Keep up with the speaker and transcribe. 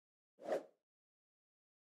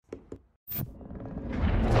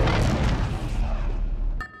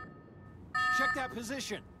Attack that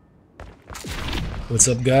position. What's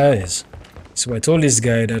up, guys? So I told this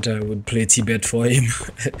guy that I would play Tibet for him.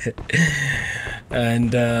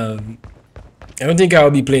 And I don't think I'll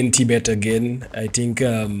be playing Tibet again. I think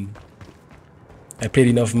I played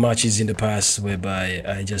enough matches in the past whereby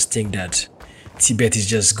I just think that Tibet is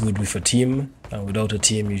just good with a team, and without a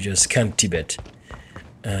team you just can't Tibet.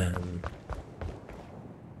 Had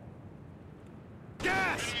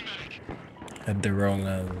the wrong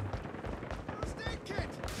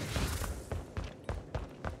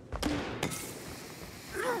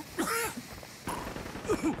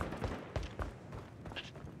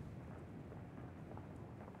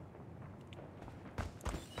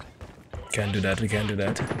can't do that, we can't do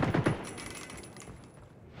that.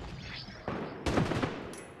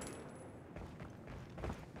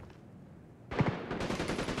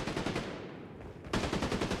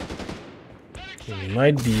 We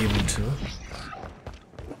might be able to.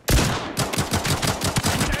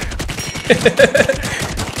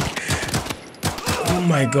 Oh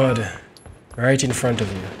my god. Right in front of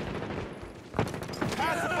you.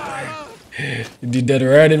 You did that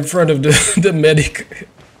right in front of the medic.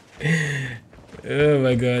 Oh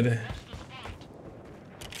my god.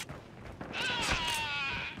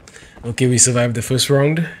 Okay, we survived the first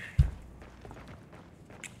round.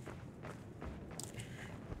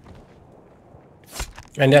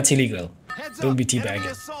 And that's illegal. Don't be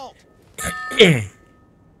teabagging.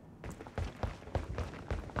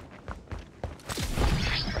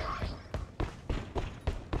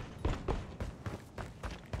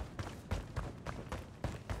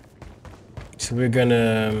 So we're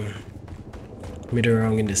gonna meet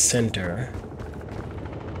around in the center.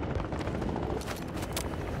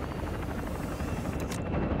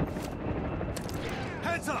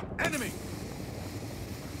 Heads up, enemy.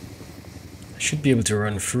 I should be able to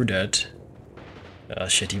run through that. Oh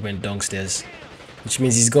shit, he went downstairs. Which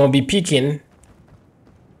means he's gonna be peeking.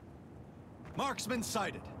 Marksman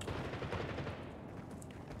sighted.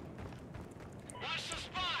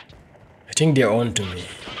 I think they're on to me.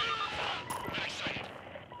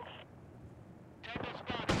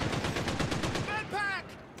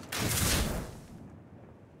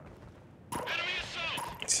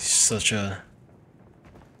 This is such a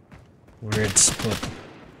weird spot.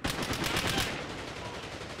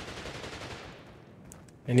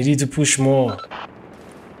 I need to push more.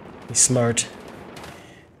 He's smart.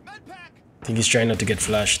 I think he's trying not to get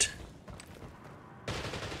flashed.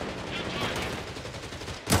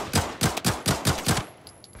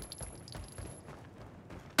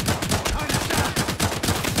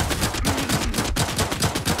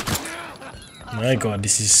 My god,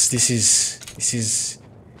 this is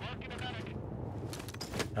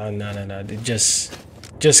oh no, it just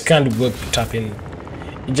can't work tapping.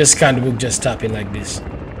 It just can't work just tapping like this.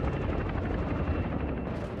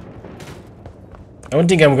 I don't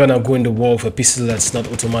think I'm gonna go in the wall with a pistol that's not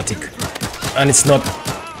automatic, and it's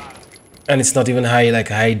not even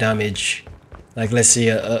high damage. Like let's say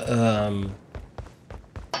the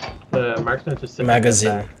marksman just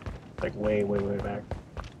magazine. Like way back.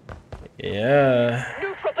 Yeah.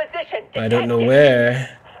 I don't know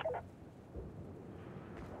where.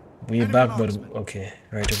 We're back, but okay,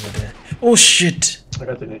 right over there. Oh shit! I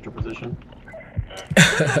got the neutral position.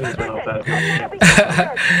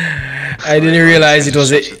 I didn't realize it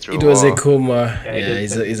was a coma. Yeah,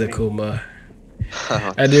 it's a coma.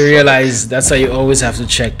 I didn't realize that's why you always have to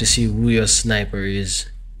check to see who your sniper is,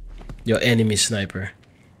 your enemy sniper.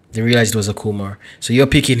 Didn't realize it was a coma. So you're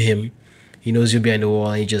picking him. He knows you're behind the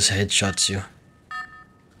wall and he just headshots you.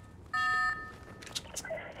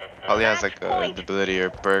 Probably has like an ability or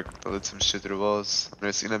perk that lets him shoot through walls. I've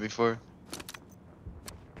never seen that before.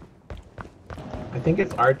 I think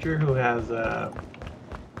it's Archer who has the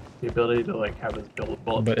ability to like have his bullet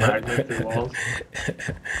fragment through walls.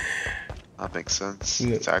 That makes sense.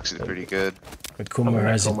 It's actually pretty good. But Kumar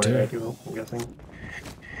has it too. I'm guessing.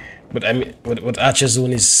 But I mean, what Archer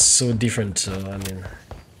Zone is so different. So I mean,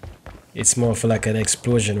 it's more for like an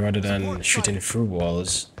explosion rather than shooting through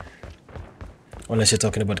walls. Unless you're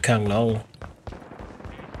talking about Kang Lao.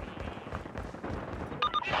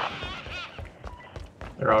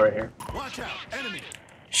 They're all right here. Watch out, enemy.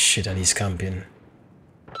 Shit, and he's camping.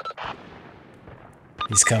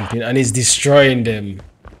 He's camping and he's destroying them.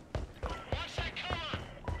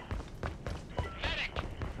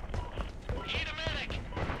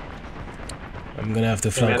 I'm gonna have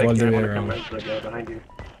to flank all the way around.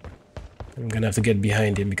 I'm gonna have to get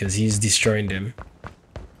behind him because he's destroying them.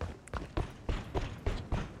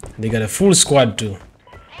 They got a full squad too.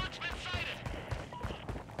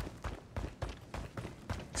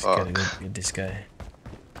 Gotta go get this guy.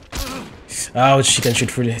 Ouch, you can shoot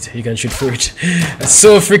for it. You can shoot for it. That's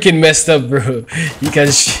so freaking messed up, bro. You can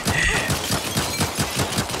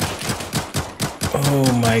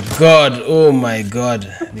oh my god. Oh my god.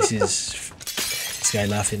 This guy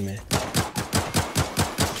laughing, man.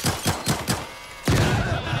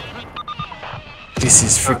 This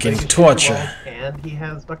is freaking torture. And he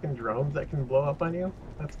has fucking drones that can blow up on you?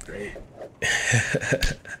 That's great.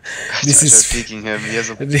 This is peeking him. He has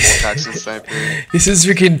a full-action sniper. This is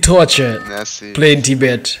freaking torture. Nasty. Playing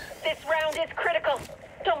Tibet. This round is critical.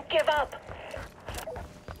 Don't give up.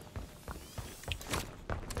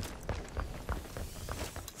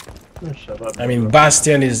 Shut up, I mean,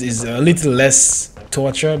 Bastion is a little less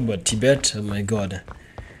torture, but Tibet, oh my god.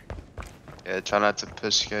 Yeah, try not to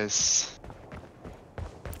push, guys.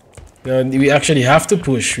 No, we actually have to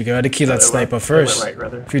push. We gotta kill that sniper first.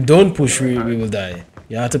 If you don't push, we will die.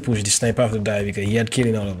 You have to push. The sniper have to die because he had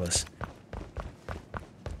killing all of us.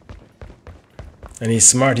 And he's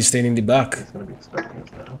smart. He's staying in the back. He's gonna be expecting us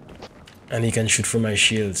now. And he can shoot from my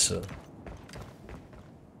shield, so.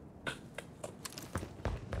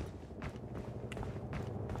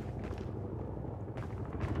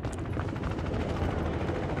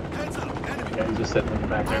 Heads up, enemy. Yeah, he's just sitting in the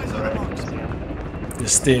back there. Right?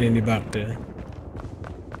 Just staying in the back there.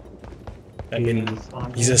 I mean,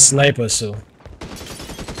 he's a sniper, so.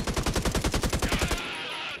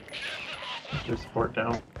 Your support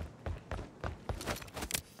down.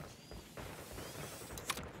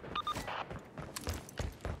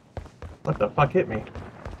 What the fuck hit me?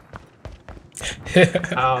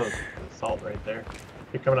 Oh, assault right there.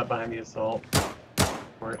 You're coming up behind the assault.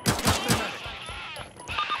 Work.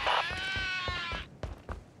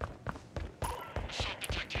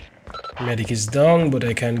 Medic is down, but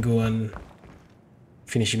I can't go and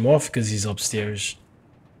finish him off because he's upstairs.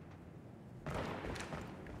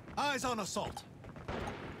 Eyes on assault.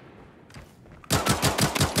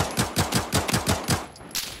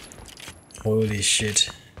 Holy shit.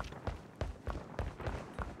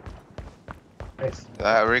 Nice.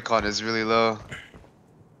 That recon is really low.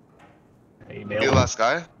 Hey, You nailed the him. last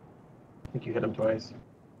guy? I think you hit him twice.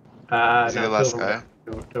 Is he the last guy?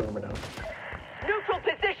 Two of them are down. Neutral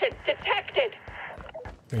position detected.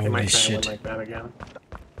 They Holy might try and shit. win like that again.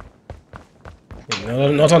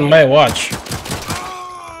 No, not on my watch.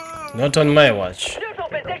 Not on my watch. Neutral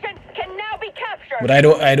position can now be captured. But I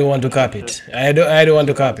don't want to cop it. I don't want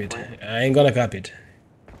to cop it. I ain't gonna cop it.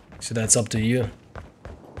 So that's up to you.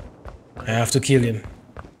 I have to kill him.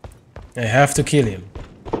 I have to kill him.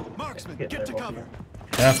 Marksman, get to cover.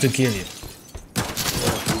 I have to kill him.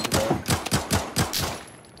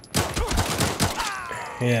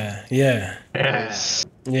 Yeah.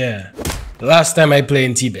 Yeah. Last time I played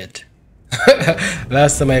in Tibet.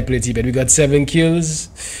 Last time I played Tibet, we got 7 kills.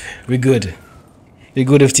 We're good. We're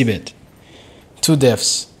good with Tibet. 2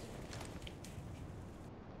 deaths.